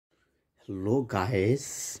Hello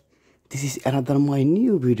guys, this is another my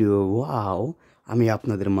new video. Wow, আমি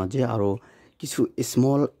আপনাদের মাঝে আরো কিছু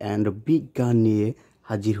স্মল এন্ড বিগ গান নিয়ে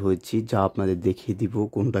হাজির হয়েছি যা আপনাদের দেখিয়ে দিব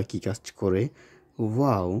কোনটা কি কাজ করে।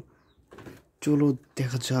 ওয়াও, চলো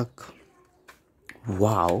দেখা যাক।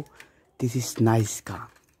 Wow, this is nice gun.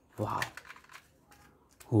 Wow,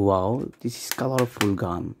 wow, this is colorful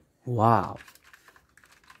gun. Wow,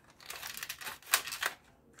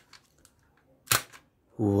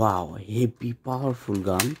 wow, heavy powerful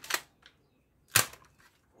gun.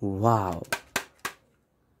 Wow,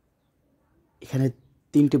 এখানে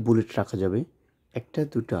তিনটে বুলেট রাখা যাবে, একটা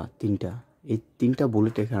দুটা তিনটা, এই তিনটা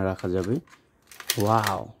বুলেট এখানে রাখা যাবে।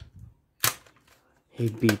 ওয়াও,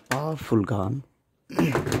 হেভি পাওয়ারফুল গান।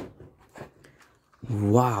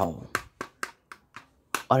 Wow,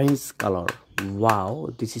 orange colour. Wow,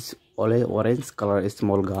 this is orange colour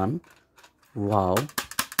small গান। ওয়াও,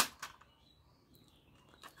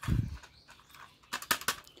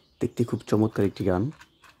 দেখতে খুব চমৎকার একটি গান।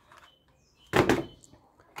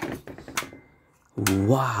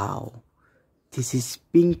 Wow, this is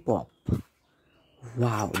pink pop.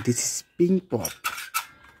 Wow, this is pink pop.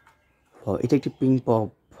 Wow, এটা একটি pink pop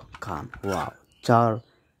গান। Wow, যার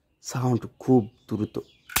সাউন্ড খুব দ্রুত।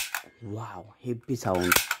 Wow, heavy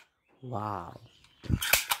sound. Wow,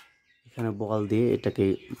 এখানে বল দিয়ে এটাকে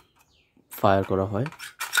ফায়ার করা হয়।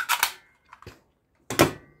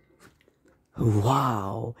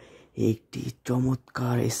 Wow, একটি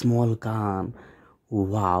চমৎকার স্মল গান।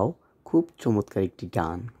 Wow, খুব চমৎকার একটি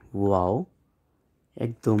গান। ওয়াও,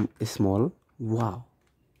 একদম small. Wow,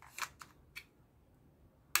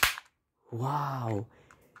 wow,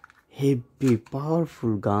 heavy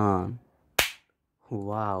powerful গান।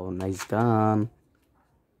 ওয়াও, নাইস গান।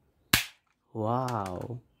 ওয়াও,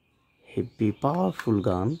 হেভি পাওয়ারফুল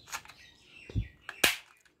গান।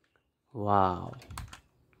 Wow,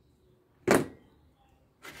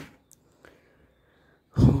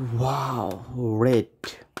 wow, red.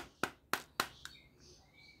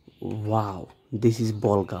 Wow, this is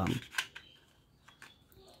ball gun.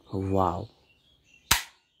 Wow,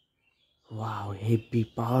 wow, heavy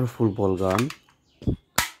powerful ball gun.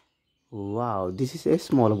 Wow, this is a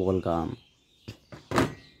small ball gun.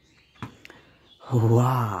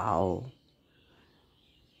 Wow,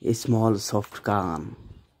 a small soft gun.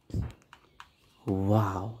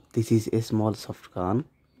 Wow, this is a small soft gun.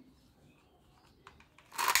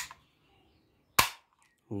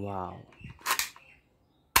 Wow,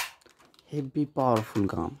 heavy powerful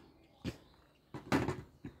gun.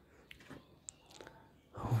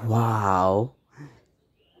 Wow,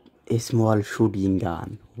 a small shooting gun.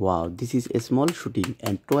 Wow, this is a small shooting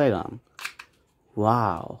and toy gun.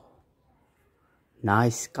 Wow,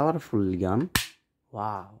 nice colorful gun.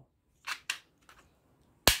 Wow,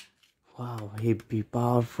 wow, heavy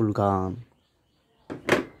powerful gun.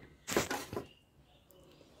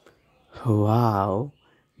 Wow,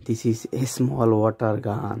 this is a small water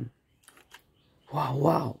gun. Wow,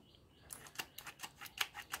 wow.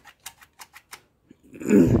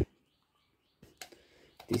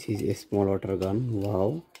 This is a small water gun. Wow.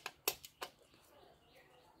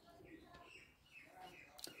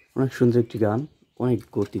 অনেক সুন্দর একটি গান, অনেক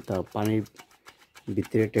গতি, তার পানির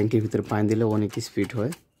ভিতরে ট্যাঙ্কির ভিতরে পানি দিলে অনেক স্পিড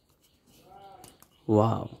হয়।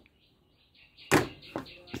 Wow,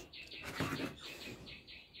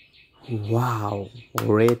 wow,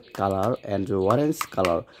 red colour and orange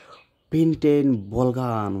color. Ben10 ball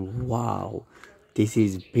gun. Wow, this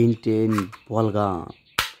is Ben10 ball gun.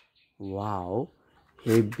 Wow,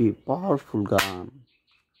 heavy powerful gun.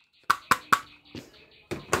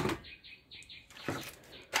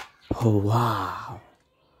 Oh, wow,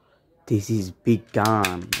 this is big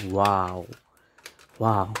gun. Wow,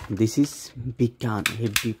 wow, this is big gun,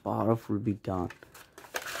 heavy powerful big gun.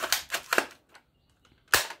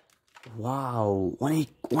 Wow,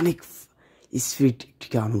 অনেক speed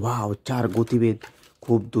গান। Wow, চার গতিবেগ,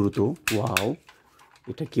 খুব দ্রুত। Wow,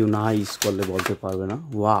 এটা কেউ না use করলে বলতে পারবে না।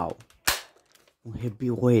 ওয়াও, হেভি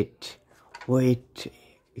ওয়েট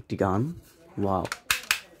একটি গান। ওয়াও।